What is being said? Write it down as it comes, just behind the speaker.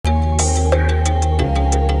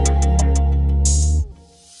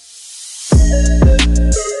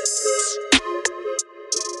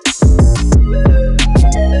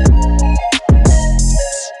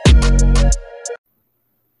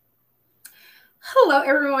Hello,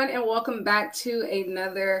 everyone, and welcome back to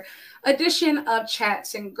another edition of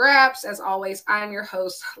Chats and Graps. As always, I'm your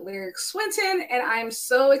host, Lyric Swinton, and I'm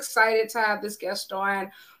so excited to have this guest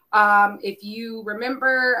on. If you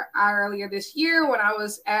remember earlier this year when I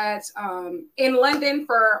was at in London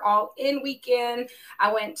for All In weekend,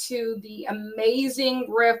 I went to the amazing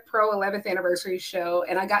Rev Pro 11th anniversary show,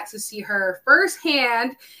 and I got to see her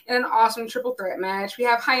firsthand in an awesome triple threat match. We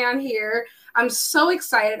have Hyan here. I'm so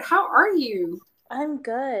excited. How are you? I'm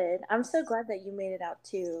good. I'm so glad that you made it out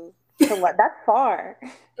to what that's far.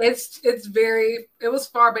 It was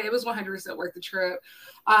far, but it was 100% worth the trip.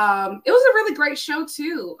 It was a really great show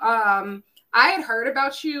too. I had heard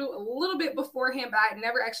about you a little bit beforehand, but I had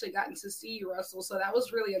never actually gotten to see you, Russell. So that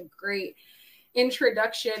was really a great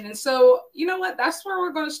introduction. And so, you know what? That's where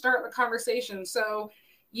we're going to start the conversation. So,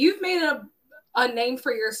 you've made a name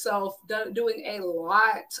for yourself doing a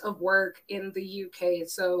lot of work in the UK.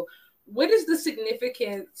 So, what is the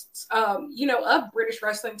significance, of British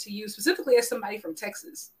wrestling to you, specifically as somebody from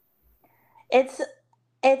Texas? It's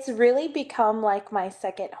it's really become like my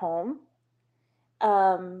second home.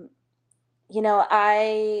 Um,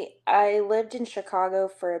 I lived in Chicago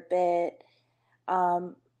for a bit,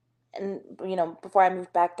 um, and before I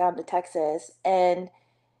moved back down to Texas, and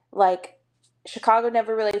like Chicago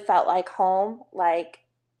never really felt like home like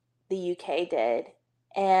the UK did,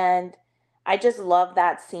 and I just love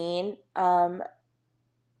that scene.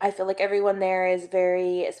 I feel like everyone there is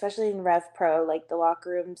very, especially in Rev Pro, like the locker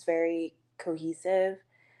room's very cohesive.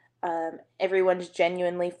 Everyone's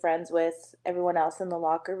genuinely friends with everyone else in the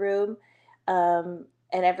locker room. And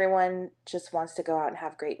everyone just wants to go out and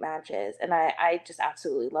have great matches. And I just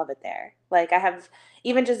absolutely love it there. Like I have,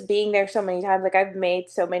 even just being there so many times, like I've made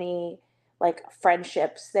so many like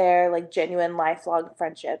friendships there, like genuine lifelong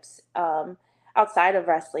friendships, outside of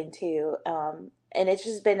wrestling too. And it's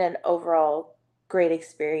just been an overall great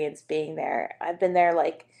experience being there. I've been there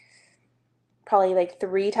like probably like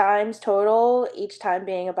 3 times total, each time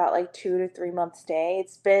being about like 2 to 3 months stay.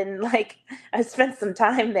 It's been like I've spent some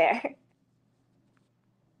time there.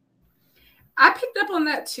 I picked up on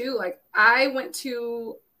that too. Like, I went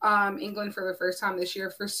to England for the first time this year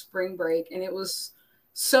for spring break, and it was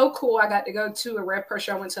so cool. I got to go to a Red Pro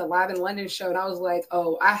show. I went to a Live in London show, and I was like,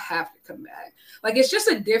 "Oh, I have to come back." Like, it's just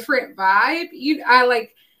a different vibe. I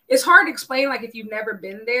like. It's hard to explain, like if you've never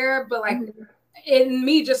been there, but like Mhm. in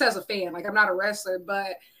me, just as a fan, like I'm not a wrestler,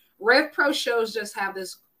 but Rev Pro shows just have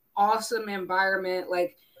this awesome environment.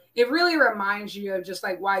 Like, it really reminds you of just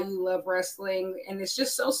like why you love wrestling, and it's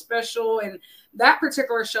just so special. And that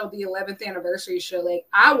particular show, the 11th anniversary show, like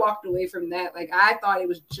I walked away from that, like I thought it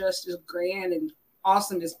was just as grand and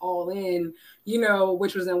awesome as All In,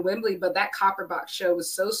 which was in Wembley, but that Copper Box show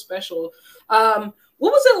was so special.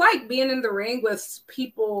 What was it like being in the ring with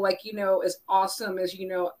people like, as awesome as,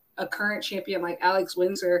 a current champion like Alex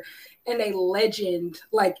Windsor and a legend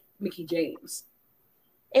like Mickey James?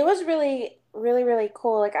 It was really, really, really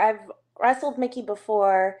cool. Like I've wrestled Mickey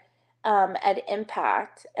before, at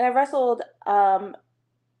Impact, and I wrestled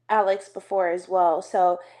Alex before as well.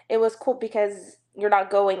 So it was cool because you're not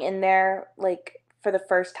going in there like for the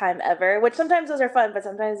first time ever, which sometimes those are fun, but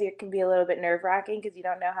sometimes it can be a little bit nerve wracking because you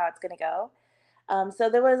don't know how it's gonna go. So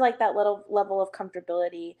there was like that little level of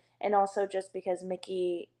comfortability, and also just because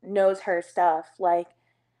Mickey knows her stuff, like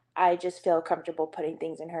I just feel comfortable putting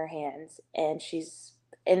things in her hands, and she's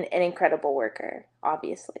an incredible worker,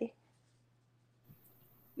 obviously.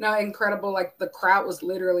 No, incredible. Like the crowd was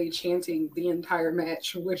literally chanting the entire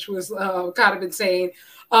match, which was kind of insane.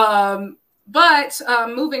 But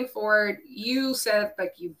moving forward, you said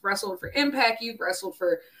like you've wrestled for Impact, you've wrestled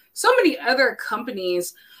for so many other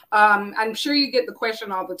companies. I'm sure you get the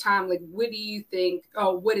question all the time, like, what do you think?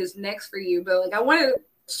 Oh, what is next for you? But like, I want to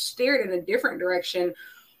steer it in a different direction.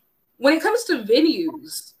 When it comes to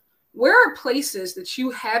venues, where are places that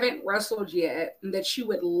you haven't wrestled yet and that you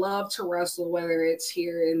would love to wrestle, whether it's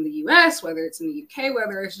here in the US, whether it's in the UK,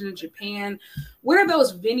 whether it's in Japan? What are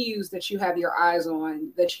those venues that you have your eyes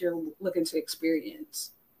on that you're looking to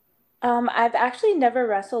experience? I've actually never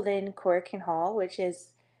wrestled in Corkin Hall, which is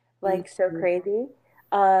like so Mm-hmm. crazy.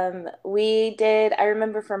 I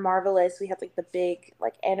remember for Marvelous, we had like the big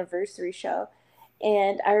like anniversary show.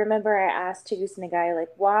 And I remember I asked Chigusa Nagai, like,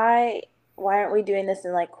 why aren't we doing this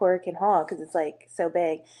in like Corkin Hall? Because it's like so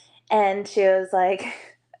big. And she was like,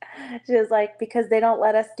 she was like, because they don't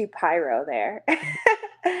let us do pyro there.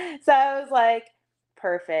 So I was like,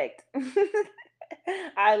 perfect.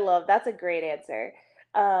 I love that's a great answer.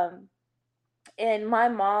 Um, and my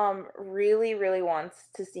mom really, really wants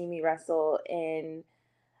to see me wrestle in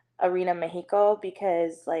Arena Mexico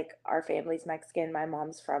because like our family's Mexican, my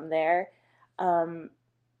mom's from there. Um,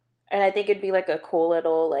 and I think it'd be like a cool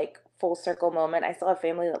little like full circle moment. I still have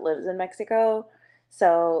family that lives in Mexico,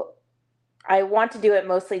 so I want to do it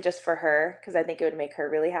mostly just for her because I think it would make her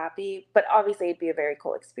really happy. But obviously, it'd be a very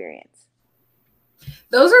cool experience.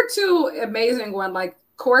 Those are two amazing ones. Like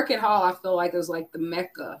Cork and Hall, I feel like is like the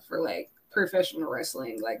mecca for like professional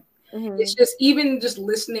wrestling. Like it's Hmm. just even just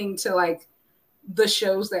listening to like the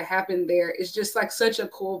shows that happen there is just like such a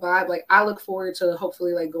cool vibe. Like I look forward to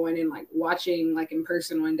hopefully like going and like watching like in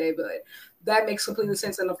person one day. But that makes completely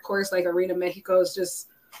sense. And of course, like Arena Mexico is just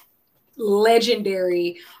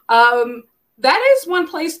legendary. That is one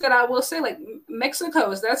place that I will say, like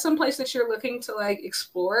Mexico, is that some place that you're looking to like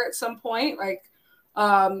explore at some point? Like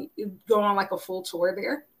go on like a full tour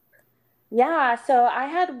there? Yeah, so I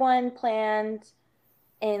had one planned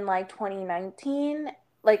in like 2019,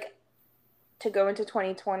 like to go into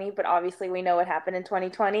 2020, but obviously we know what happened in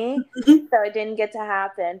 2020. So it didn't get to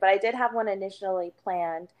happen, but I did have one initially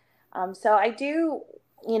planned. So I do,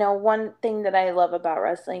 one thing that I love about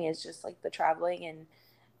wrestling is just like the traveling and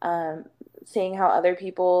um, seeing how other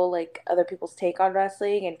people's take on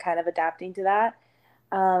wrestling and kind of adapting to that.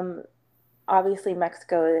 Um, Obviously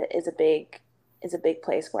Mexico is a big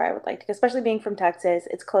place where I would like to, especially being from Texas.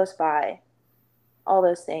 It's close by. All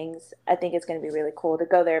those things. I think it's going to be really cool to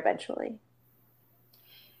go there eventually.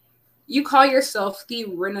 You call yourself the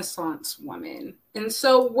Renaissance woman. And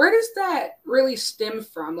so where does that really stem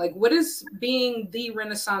from? Like what is being the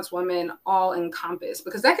Renaissance woman all encompass?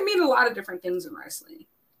 Because that can mean a lot of different things in wrestling.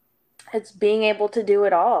 It's being able to do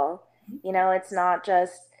it all. It's not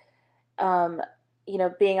just um,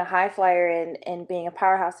 being a high flyer and being a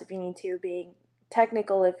powerhouse if you need to, being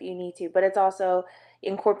technical if you need to, but it's also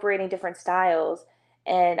incorporating different styles.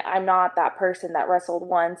 And I'm not that person that wrestled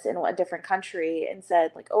once in a different country and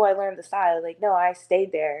said, like, oh, I learned the style. Like, no, I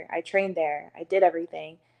stayed there. I trained there. I did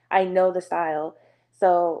everything. I know the style.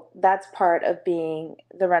 So that's part of being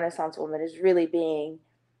the Renaissance woman, is really being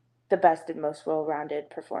the best and most well rounded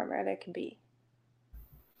performer there can be.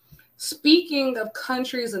 Speaking of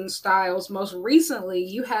countries and styles, most recently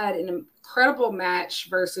you had an incredible match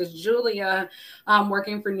versus Julia,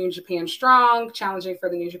 working for New Japan Strong, challenging for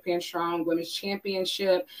the New Japan Strong Women's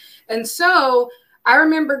Championship. And so I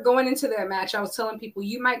remember going into that match, I was telling people,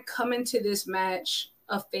 you might come into this match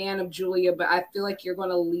a fan of Julia, but I feel like you're going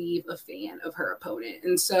to leave a fan of her opponent.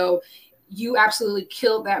 And so you absolutely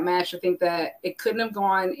killed that match. I think that it couldn't have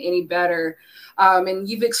gone any better. And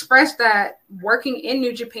you've expressed that working in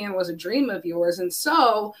New Japan was a dream of yours. And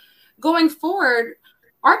so going forward,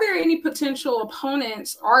 are there any potential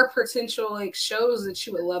opponents or potential like shows that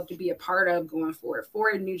you would love to be a part of going forward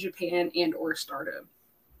for New Japan and or Stardom?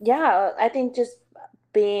 Yeah, I think just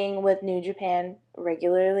being with New Japan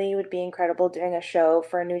regularly would be incredible, doing a show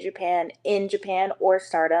for New Japan in Japan or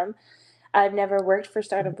Stardom. I've never worked for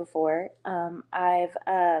Stardom before. I've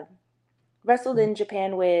wrestled in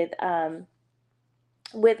Japan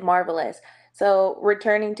with Marvelous. So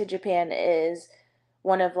returning to Japan is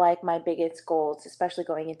one of like my biggest goals, especially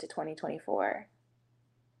going into 2024.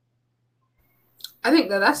 I think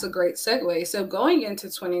that that's a great segue. So going into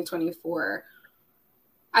 2024,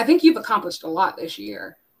 I think you've accomplished a lot this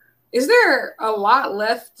year. Is there a lot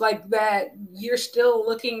left like that you're still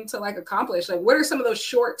looking to like accomplish? Like what are some of those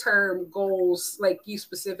short-term goals like you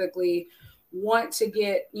specifically want to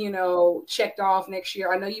get, checked off next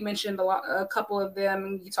year? I know you mentioned a couple of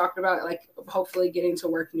them. You talked about like hopefully getting to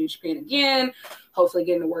work in New Japan again, hopefully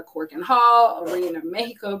getting to work Cork and Hall, Arena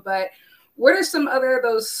Mexico, but what are some other of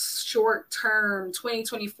those short-term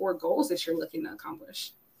 2024 goals that you're looking to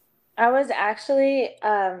accomplish? I was actually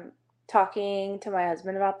talking to my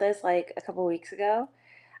husband about this like a couple weeks ago.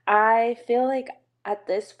 I feel like at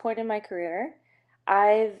this point in my career,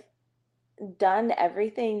 I've done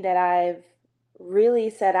everything that I've really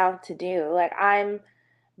set out to do. Like, I'm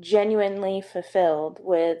genuinely fulfilled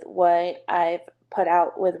with what I've put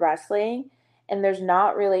out with wrestling, and there's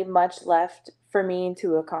not really much left for me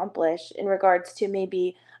to accomplish in regards to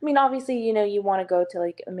maybe, I mean, obviously, you want to go to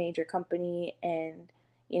like a major company and,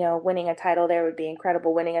 winning a title there would be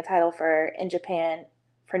incredible. Winning a title in Japan,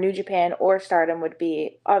 for New Japan or Stardom would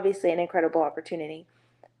be obviously an incredible opportunity.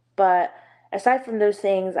 But aside from those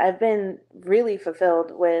things, I've been really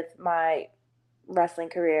fulfilled with my wrestling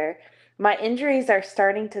career. My injuries are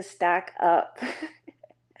starting to stack up.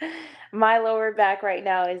 My lower back right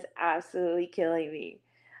now is absolutely killing me.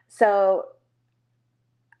 So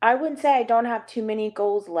I wouldn't say I don't have too many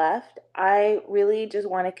goals left. I really just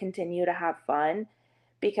want to continue to have fun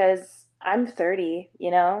because I'm 30.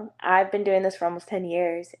 I've been doing this for almost 10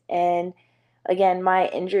 years. And again, my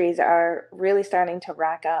injuries are really starting to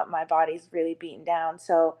rack up. My body's really beaten down.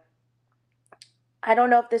 So I don't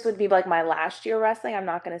know if this would be like my last year wrestling. I'm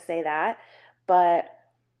not going to say that, but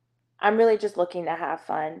I'm really just looking to have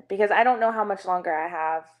fun because I don't know how much longer I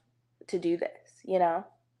have to do this, you know?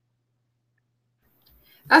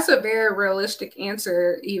 That's a very realistic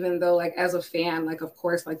answer, even though, like, as a fan, like, of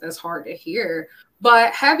course, like, that's hard to hear.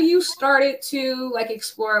 But have you started to like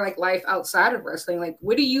explore like life outside of wrestling? Like,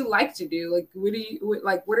 what do you like to do? Like,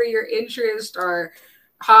 what are your interests or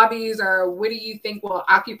hobbies, or what do you think will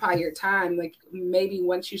occupy your time? Like, maybe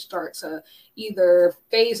once you start to either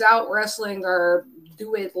phase out wrestling or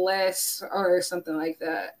do it less or something like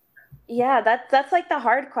that. Yeah, that's like the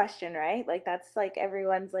hard question, right? Like that's like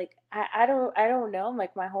everyone's like I don't know.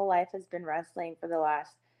 Like my whole life has been wrestling for the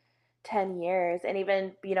last 10 years. And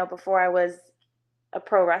even, before I was a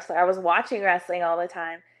pro wrestler, I was watching wrestling all the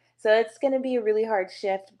time. So it's going to be a really hard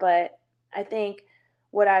shift, but I think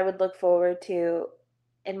what I would look forward to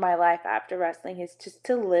in my life after wrestling is just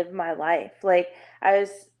to live my life. Like I was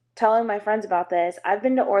telling my friends about this. I've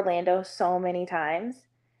been to Orlando so many times.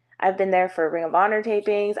 I've been there for Ring of Honor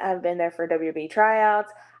tapings. I've been there for WWE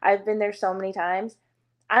tryouts. I've been there so many times.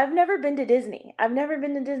 I've never been to Disney. I've never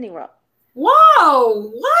been to Disney World. Whoa,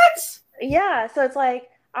 what? Yeah, so it's like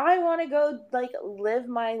I want to go like live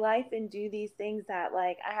my life and do these things that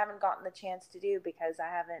like I haven't gotten the chance to do because I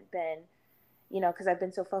haven't been, because I've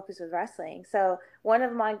been so focused with wrestling. So one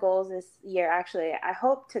of my goals this year, actually, I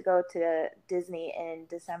hope to go to Disney in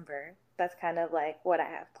December. That's kind of like what I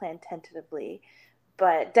have planned tentatively,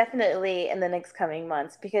 but definitely in the next coming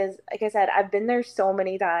months because, like I said, I've been there so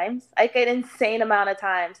many times, like an insane amount of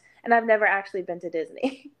times, and I've never actually been to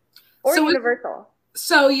Disney or So Universal.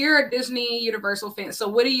 So you're a Disney Universal fan. So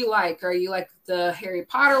what do you like? Are you like the Harry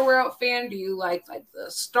Potter world fan? Do you like the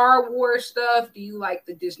Star Wars stuff? Do you like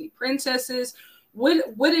the Disney princesses?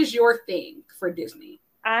 What is your thing for Disney?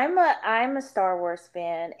 I'm a Star Wars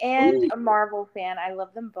fan and Ooh, a Marvel fan. I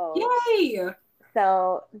love them both. yay!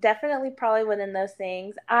 So definitely probably within those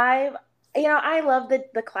things. I love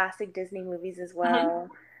the classic Disney movies as Uh-huh. well.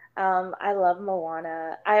 I love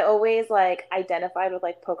Moana. I always like identified with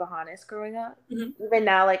like Pocahontas growing up. Mhm. Even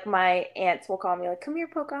now, like my aunts will call me like, "Come here,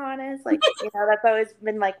 Pocahontas." Like, that's always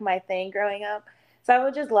been like my thing growing up. So I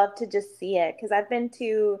would just love to just see it because I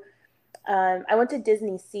went to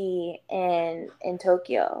Disney Sea in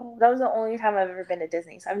Tokyo. That was the only time I've ever been to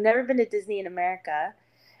Disney. So I've never been to Disney in America.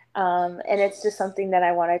 And it's just something that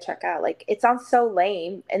I want to check out. Like it sounds so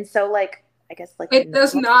lame and so like I guess like It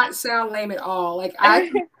does not sound lame at all. Like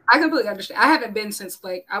I completely understand. I haven't been since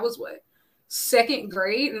like I was what, second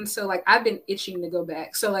grade, and so like I've been itching to go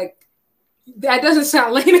back. So like that doesn't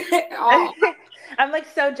sound lame at all. I'm like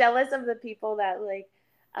so jealous of the people that like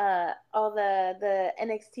all the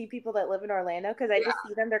NXT people that live in Orlando because I Yeah. just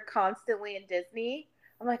see them. They're constantly in Disney.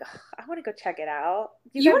 I'm like, "Ugh, I want to go check it out.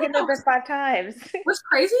 You You guys want been to there know been 5 times." what's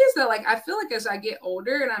crazy is that like I feel like as I get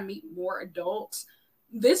older and I meet more adults,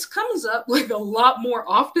 this comes up like a lot more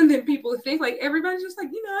often than people think. Like everybody's just like,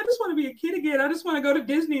 I just want to be a kid again. I just want to go to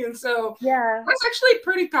Disney. And so Yeah. that's actually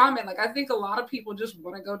pretty common. Like I think a lot of people just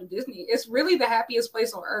want to go to Disney. It's really the happiest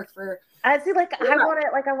place on earth for I see, like, yeah.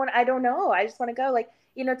 I don't know. I just want to go. Like,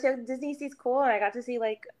 to Disney Sea's cool, and I got to see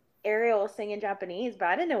like Ariel sing in Japanese, but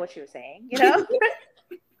I didn't know what she was saying.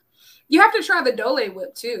 You have to try the Dole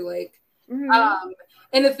whip too. Like Hmm. um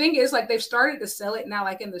and the thing is like they've started to sell it now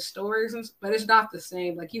like in the stores but it's not the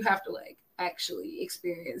same. Like you have to like actually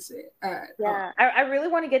experience it. Yeah, I really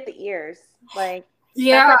want to get the ears. Like,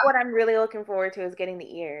 that's Yeah, like what I'm really looking forward to is getting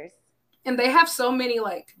the ears. and they have so many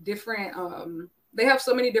like different they have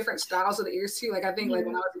so many different styles of the ears too. Like I think like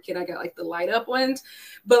when I Hmm. was a kid I got like the light up ones.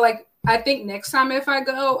 But like I think next time if I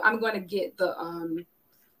go, I'm gonna get the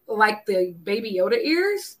like the baby Yoda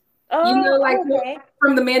ears. Like Oh, okay.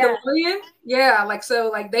 from the Yeah. Mandalorian. Yeah, like so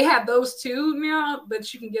like they have those too now,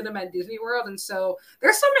 but you can get them at Disney World. And so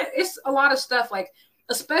it's a lot of stuff like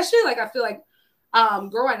especially like I feel like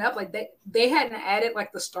growing up like they hadn't added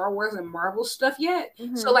like the Star Wars and Marvel stuff yet.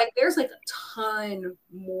 So Hmm. like there's like a ton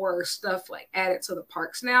more stuff like added to the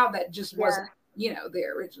parks now that just wasn't, Yeah.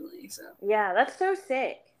 there originally. So Yeah, that's so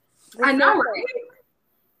sick. I That's know, so sick. right?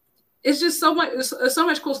 It's just so much it's so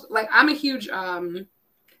much cool. Like I'm a huge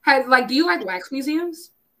had like do you like wax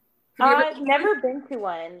museums? Have you ever I've never been to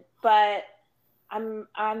one, but I'm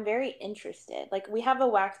very interested. Like we have a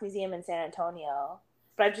wax museum in San Antonio,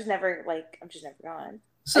 but I've just never gone.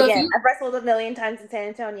 so if Again, you I've wrestled a million times in San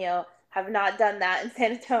Antonio, have not done that in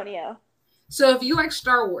San Antonio. so if you like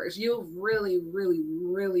Star Wars, you'll really, really,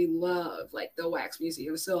 really love like the wax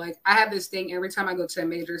museum. So like I have this thing every time I go to a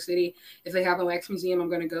major city, if they have a wax museum, I'm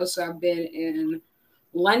gonna go. So I've been in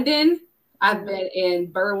London, I've Hmm. been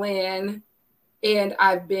in Berlin, and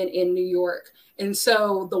I've been in New York. And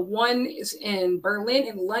so the one is in Berlin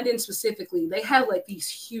and London specifically, they have like these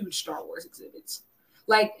huge Star Wars exhibits.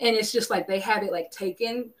 Like, and it's just like they have it like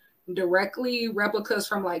taken directly replicas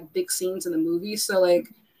from like big scenes in the movie. So like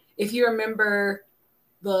if you remember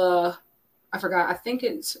the I forgot, I think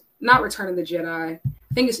it's not Return of the Jedi.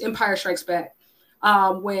 I think it's Empire Strikes Back.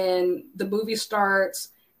 When the movie starts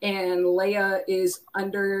and Leia is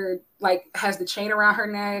under, like, has the chain around her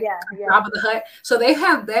neck, top of the hut. So they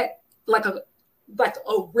have that like a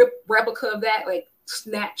replica of that, like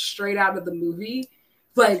snatched straight out of the movie.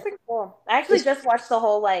 Like, that's pretty cool. I actually just watched the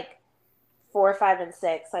whole like 4, 5, and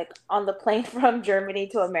 6, like on the plane from Germany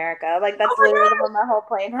to America. Like that's literally what my whole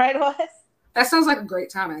plane ride was. That sounds like a great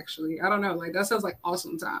time, actually. I don't know, like that sounds like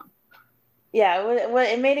awesome time. Yeah,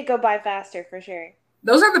 it made it go by faster for sure.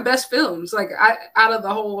 Those are the best films. Like out of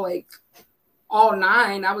the whole like all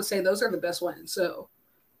 9, I would say those are the best ones. So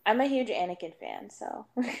I'm a huge Anakin fan. So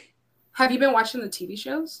have you been watching the TV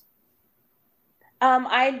shows?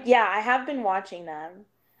 I have been watching them.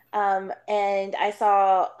 And I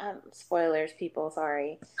saw spoilers, people,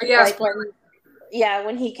 sorry. Yeah, like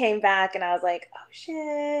when he came back and I was like, oh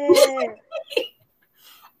shit.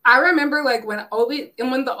 I remember like when the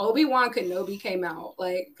Obi-Wan Kenobi came out,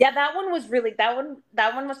 like that one was really that one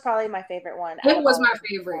was probably my favorite one. It was my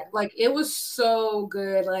favorite. Like it was so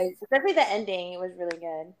good. Like especially the ending, it was really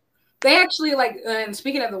good. They actually like, and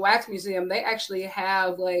speaking of the Wax Museum, they actually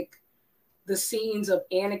have like the scenes of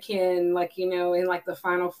Anakin, like, you know, in like the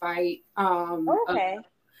final fight. Okay.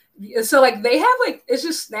 So like they have like, it's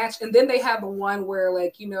just snatched, and then they have the one where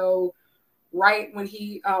like, you know, right when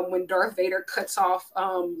when Darth Vader cuts off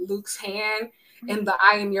Luke's hand in the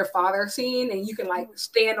 "I am your father" scene, and you can like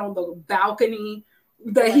stand on the balcony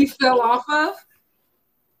that he fell off of.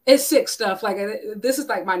 It's sick stuff. Like this is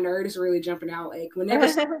like my nerd is really jumping out. Like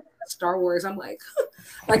whenever Star Wars, I'm like,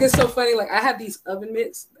 like it's so funny. Like I have these oven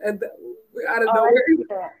mitts out of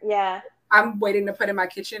nowhere. Yeah, I'm waiting to put in my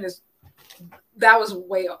kitchen. I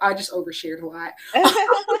just overshared a lot.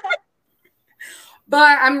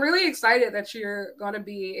 But I'm really excited that you're going to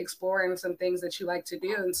be exploring some things that you like to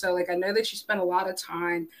do. And so, like, I know that you spend a lot of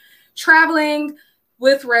time traveling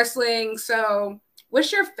with wrestling. So,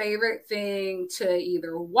 what's your favorite thing to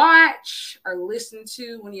either watch or listen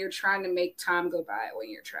to when you're trying to make time go by when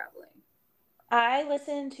you're traveling? I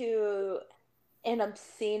listen to an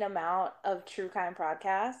obscene amount of true crime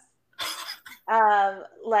podcasts.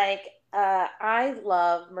 I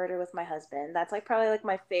love Murder with My Husband. That's like probably like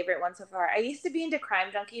my favorite one so far. I used to be into Crime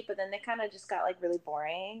Junkie, but then they kind of just got like really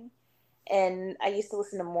boring. And I used to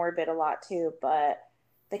listen to Morbid a lot too, but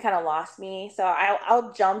they kind of lost me. So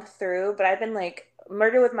I'll jump through, but I've been like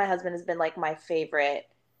Murder with My Husband has been like my favorite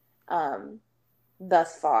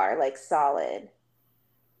thus far, like solid.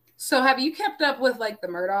 So have you kept up with like the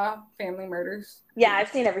Murdaugh family murders? Yeah, I've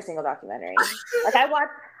seen every single documentary. Like I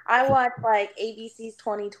watch like ABC's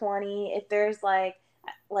 2020. If there's like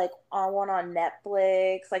on one on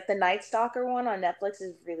Netflix, like the Night Stalker one on Netflix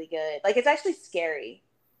is really good. Like it's actually scary.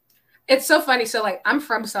 It's so funny. So like I'm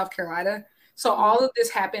from South Carolina. So all of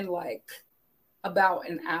this happened like about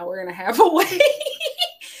an hour and a half away.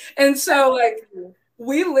 And so like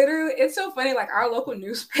we literally, it's so funny, like our local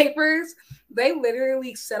newspapers, they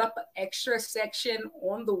literally set up an extra section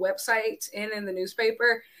on the website and in the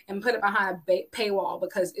newspaper and put it behind a paywall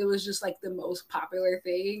because it was just like the most popular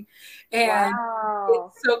thing. And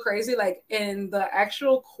It's so crazy. Like in the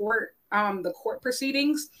actual court, the court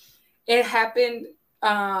proceedings, it happened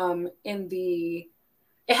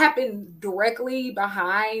it happened directly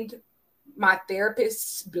behind my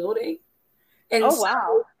therapist's building. And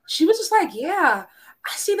she was just like, yeah,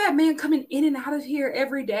 I see that man coming in and out of here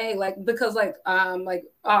every day. Like, because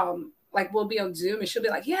we'll be on Zoom and she'll be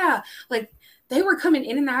like, yeah, like they were coming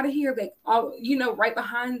in and out of here, like, all, you know, right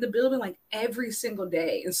behind the building, like every single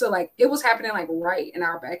day. And so like, it was happening like right in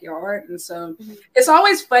our backyard. And so it's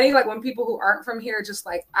always funny, like when people who aren't from here, just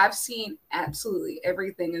like, I've seen absolutely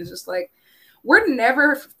everything. And it's just like, we're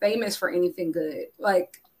never famous for anything good.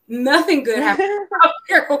 Like nothing good happens out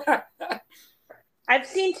here. I've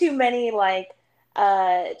seen too many like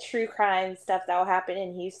true crime stuff that will happen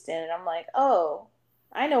in Houston, and I'm like, oh,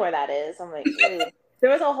 I know where that is. I'm like, ooh. There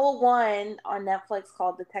was a whole one on Netflix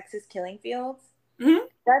called The Texas Killing Fields.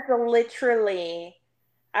 That's literally,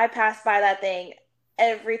 I passed by that thing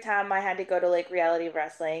every time I had to go to like reality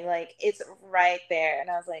wrestling. Like it's right there, and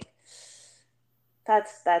I was like,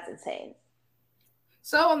 that's insane.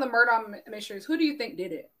 So on the Murdaugh mysteries, who do you think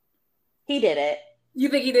did it? He did it. You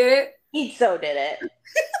think he did it? He so did it.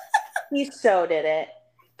 He so did it.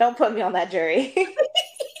 Don't put me on that jury.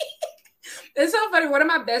 It's so funny. One of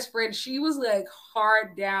my best friends, she was like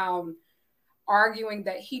hard down arguing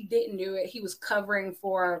that he didn't do it. He was covering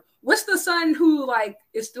for what's the son who like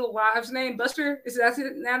is still alive's name? Buster? Is that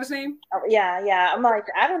now his name? Oh, yeah, yeah. I'm like,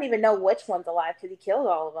 I don't even know which one's alive because he killed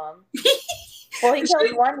all of them. Well, he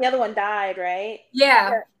killed one, the other one died, right?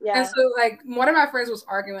 Yeah. And Yeah. so like one of my friends was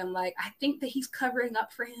arguing, like, I think that he's covering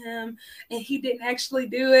up for him and he didn't actually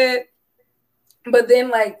do it. But then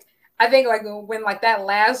like I think like when like that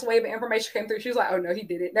last wave of information came through, she was like, oh no, he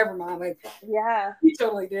did it. Never mind. Like Yeah. he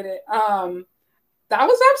totally did it. That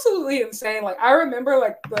was absolutely insane. Like I remember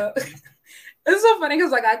like the it's so funny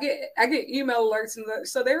because like I get email alerts and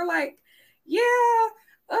so they were like, yeah,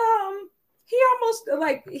 he almost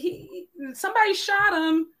like he somebody shot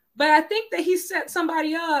him, but I think that he set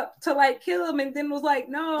somebody up to like kill him, and then was like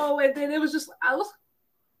no, and then it was just I was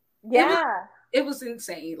Yeah. it was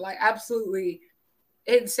insane, like absolutely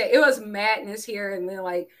insane. It was madness here, and then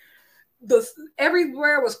like the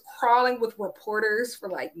everywhere was crawling with reporters for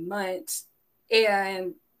like months,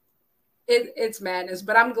 and it's madness.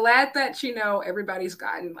 But I'm glad that everybody's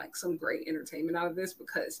gotten like some great entertainment out of this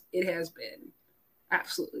because it has been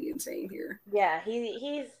absolutely insane here. Yeah.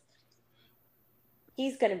 He's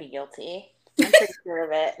gonna be guilty. I'm pretty sure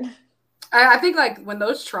of it. I think like when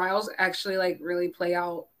those trials actually like really play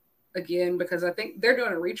out again, because I think they're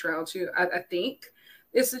doing a retrial too. I think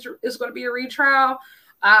this is going to be a retrial.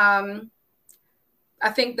 I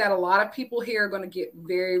think that a lot of people here are going to get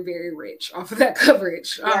very, very rich off of that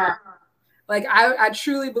coverage. Yeah. Like I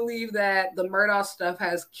truly believe that the Murdoch stuff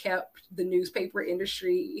has kept the newspaper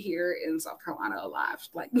industry here in South Carolina alive.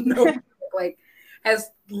 Like no, like has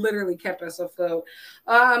literally kept us afloat.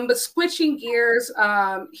 But switching gears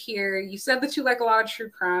here, you said that you like a lot of true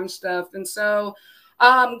crime stuff, and so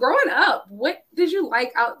growing up, what did you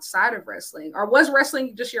like outside of wrestling, or was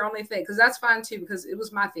wrestling just your only thing? Because that's fine too, because it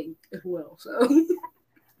was my thing as well. So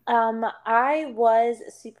I was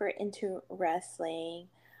super into wrestling.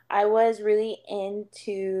 I was really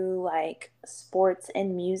into like sports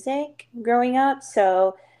and music growing up.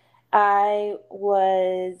 So I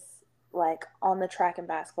was like on the track and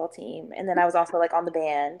basketball team, and then I was also like on the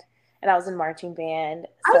band, and I was in marching band.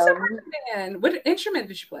 I was So a man. What instrument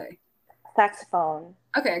did you play? saxophone.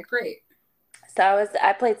 Okay, great. So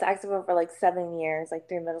I played saxophone for like 7 years, like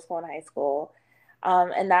through middle school and high school,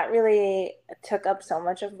 and that really took up so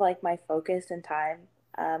much of like my focus and time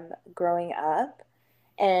growing up.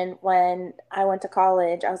 And when I went to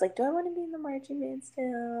college, I was like, do I want to be in the marching band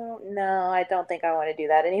still? No, I don't think I want to do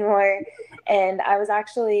that anymore. And I was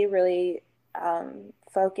actually really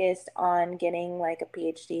focused on getting like a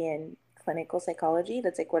PhD in clinical psychology.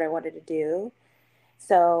 That's like what I wanted to do.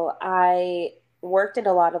 So I worked at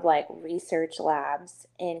a lot of like research labs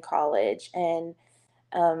in college, and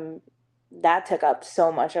um, that took up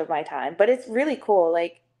so much of my time. But it's really cool.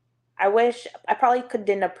 Like I wish I probably could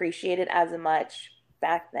didn't appreciate it as much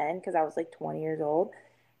back then because I was like 20 years old.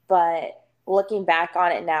 But looking back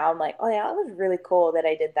on it now, I'm like, oh yeah, it was really cool that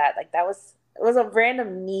I did that. Like that was it was a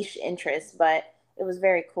random niche interest, but it was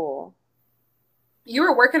very cool. You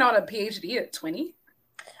were working on a PhD at 20?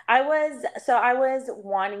 I was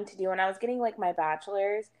wanting to do, and I was getting like my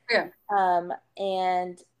bachelor's. Yeah.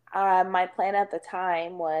 And my plan at the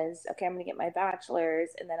time was, okay, I'm going to get my bachelor's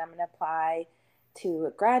and then I'm going to apply to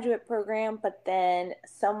a graduate program. But then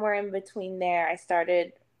somewhere in between there, I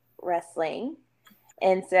started wrestling.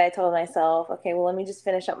 And so I told myself, okay, well, let me just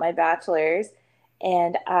finish up my bachelor's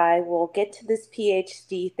and I will get to this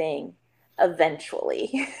PhD thing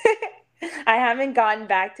eventually. I haven't gotten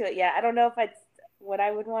back to it yet. I don't know if it's what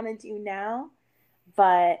I would want to do now,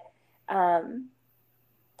 but um,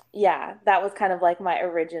 yeah, that was kind of like my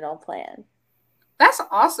original plan. That's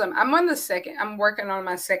awesome. I'm working on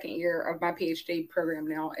my second year of my PhD program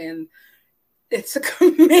now, and it's a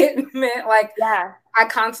commitment. Like Yeah. I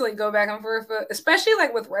constantly go back and forth, especially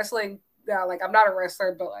like with wrestling. Like I'm not a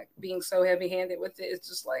wrestler, but like being so heavy handed with it, it's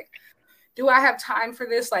just like, do I have time for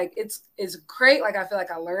this? Like it's great. Like I feel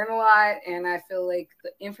like I learn a lot, and I feel like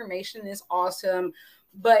the information is awesome,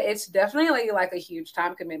 but it's definitely like a huge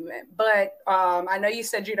time commitment. But I know you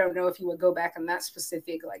said you don't know if you would go back in that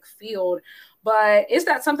specific like field, but is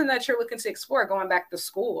that something that you're looking to explore going back to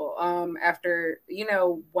school after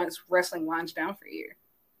once wrestling winds down for you?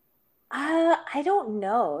 I don't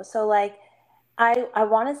know. So like I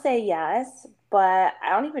want to say yes, but I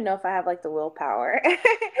don't even know if I have like the willpower It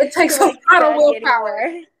to takes a like lot of study willpower.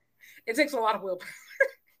 anymore. It takes a lot of willpower.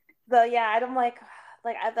 So yeah, I'm like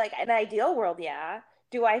I like an ideal world, yeah.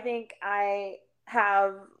 Do I think I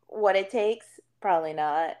have what it takes? Probably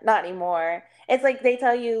not. Not anymore. It's like they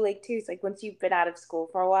tell you like too, it's like once you've been out of school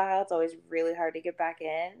for a while, it's always really hard to get back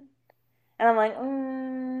in. And I'm like,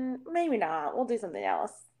 maybe not. We'll do something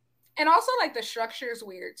else. And also like the structure is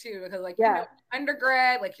weird too, because like Yeah.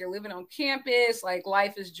 undergrad, like you're living on campus, like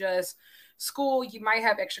life is just school. You might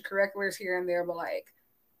have extracurriculars here and there, but like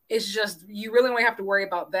it's just you really don't have to worry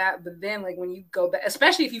about that. But then like when you go back,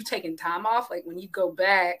 especially if you've taken time off, like when you go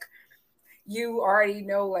back, you already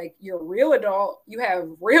know like you're a real adult, you have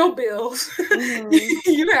real bills, Hmm.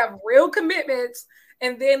 you have real commitments,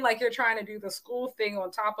 and then like you're trying to do the school thing on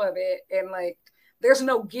top of it, and like there's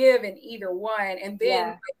no give in either one, and then Yeah.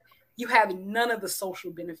 like, you have none of the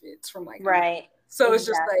social benefits from like Right. so it's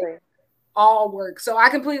just like Exactly. all work. So I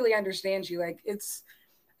completely understand you. Like it's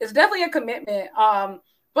definitely a commitment.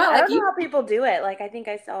 But I like don't know you how people do it. Like I think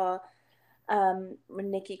I saw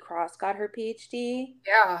when Nikki Cross got her PhD,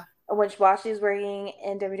 yeah. while she was working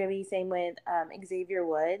in WWE, same with Xavier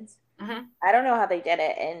Woods. Mm-hmm. I don't know how they did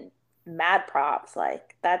it, and mad props.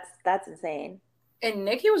 Like that's insane. And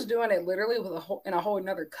Nikki was doing it literally with a whole in a whole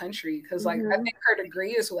another country because like I Hmm. think her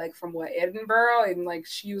degree is like from what Edinburgh and like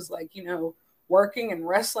she was like working and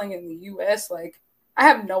wrestling in the U.S. Like I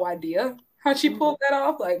have no idea how she Hmm. pulled that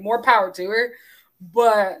off. Like more power to her,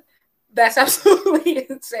 but that's absolutely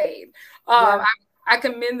insane. Yeah. I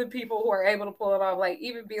commend the people who are able to pull it off. Like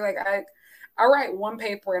even be like I write one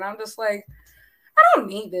paper and I'm just like I don't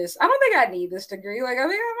need this. I don't think I need this degree. Like I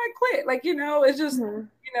think I might quit. Like it's just Hmm.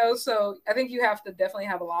 So I think you have to definitely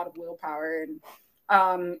have a lot of willpower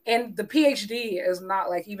and the PhD is not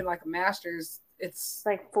like even like a master's. It's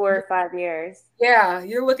Like 4 or 5 years. yeah,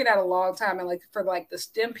 you're looking at a long time and like for like the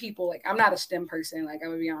STEM people, like I'm not a STEM person, like I'm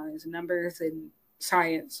gonna be honest. Numbers and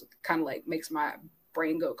science kind of like makes my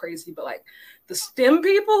brain go crazy, but like the STEM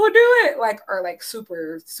people who do it like are like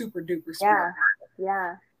super, super duper smart. Yeah.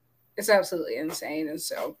 Yeah. It's absolutely insane. And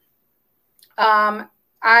so Um,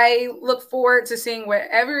 I look forward to seeing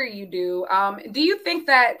whatever you do. Do you think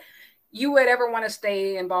that you would ever want to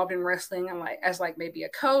stay involved in wrestling and like as like maybe a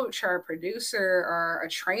coach or a producer or a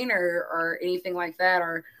trainer or anything like that,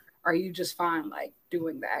 or are you just fine like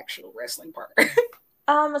doing the actual wrestling part?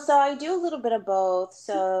 So I do a little bit of both.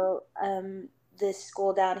 So this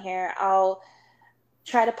school down here, I'll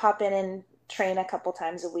try to pop in and train a couple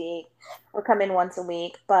times a week or come in once a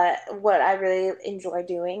week. But what I really enjoy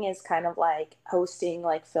doing is kind of like hosting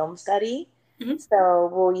like film study. Mhm. So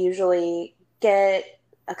we'll usually get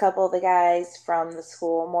a couple of the guys from the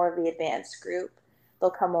school, more of the advanced group. They'll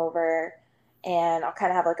come over and I'll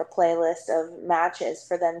kind of have like a playlist of matches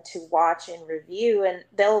for them to watch and review. And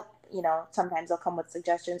they'll, sometimes they'll come with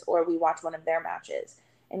suggestions or we watch one of their matches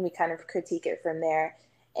and we kind of critique it from there.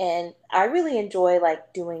 And I really enjoy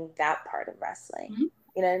like doing that part of wrestling. Mhm.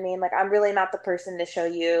 You know what I mean? Like I'm really not the person to show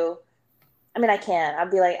you. I mean, I can.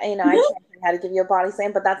 I'd be like, I can't tell you how to give you a body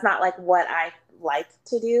slam, but that's not like what I like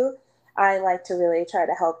to do. I like to really try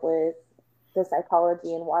to help with the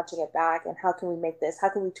psychology and watching it back and how can we make this, how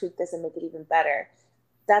can we tweak this and make it even better.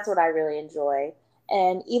 That's what I really enjoy.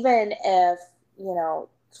 And even if,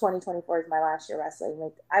 2024 is my last year wrestling,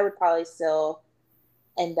 like I would probably still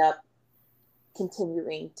end up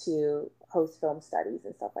continuing to host film studies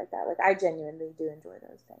and stuff like that. Like I genuinely do enjoy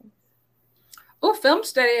those things. Oh, film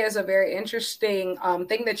study is a very interesting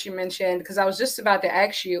thing that you mentioned because I was just about to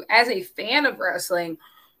ask you, as a fan of wrestling,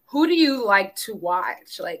 who do you like to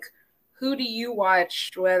watch? Like, who do you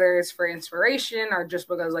watch, whether it's for inspiration or just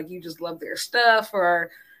because like you just love their stuff,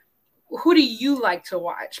 or who do you like to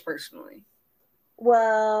watch personally?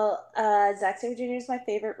 Well, Zack Sabre Jr. is my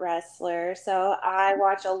favorite wrestler, so I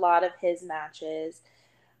watch a lot of his matches.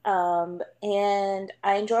 And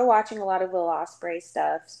I enjoy watching a lot of Will Ospreay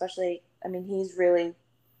stuff, especially, I mean, he's really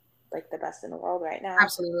like the best in the world right now.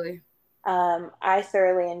 Absolutely. I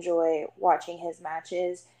thoroughly enjoy watching his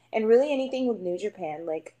matches and really anything with New Japan.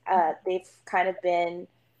 Like, they've kind of been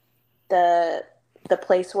the the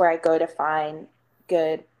place where I go to find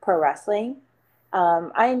good pro wrestling.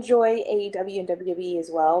 I enjoy AEW and WWE as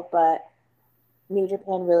well, but New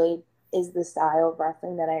Japan really is the style of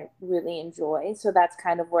wrestling that I really enjoy. So that's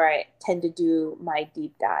kind of where I tend to do my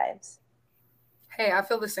deep dives. Hey, I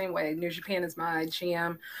feel the same way. New Japan is my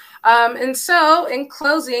jam. And so, in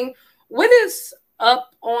closing, what is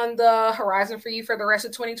up on the horizon for you for the rest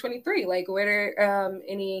of 2023? Like, what are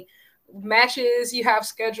any matches you have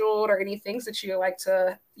scheduled or any things that you like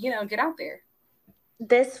to, get out there?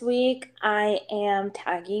 This week, I am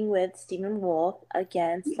tagging with Stephen Wolf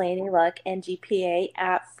against Laney Luck and GPA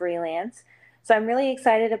at Freelance. So I'm really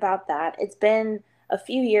excited about that. It's been a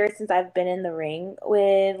few years since I've been in the ring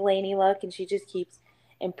with Laney Luck, and she just keeps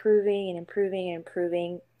improving and improving and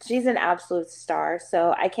improving. She's an absolute star.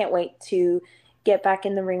 So I can't wait to get back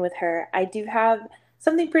in the ring with her. I do have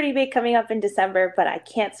something pretty big coming up in December, but I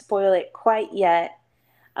can't spoil it quite yet.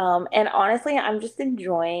 And honestly, I'm just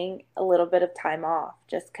enjoying a little bit of time off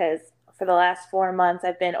just because for the last 4 months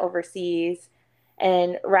I've been overseas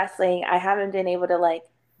and wrestling. I haven't been able to like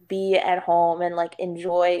be at home and like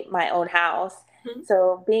enjoy my own house. Mhm.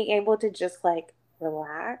 So being able to just like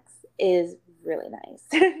relax is really nice.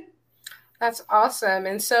 That's awesome.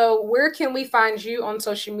 And so, where can we find you on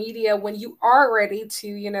social media when you are ready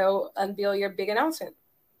to, unveil your big announcement?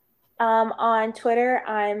 On Twitter,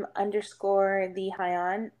 I'm underscore the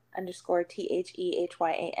Hyan underscore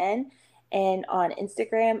THEHYAN. And on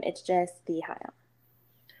Instagram, it's just the Hyan.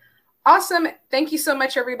 Awesome. Thank you so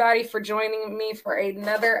much, everybody, for joining me for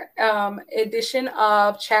another edition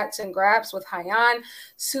of Chats and Graps with Hyan.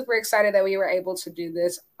 Super excited that we were able to do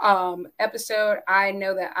this episode. I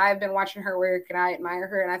know that I've been watching her work and I admire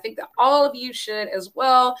her, and I think that all of you should as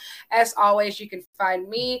well. As always, you can find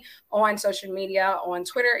me on social media, on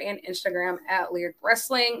Twitter and Instagram at Lyric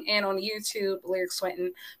Wrestling, and on YouTube, Lyric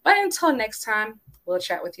Swinton. But until next time, we'll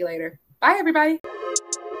chat with you later. Bye, everybody.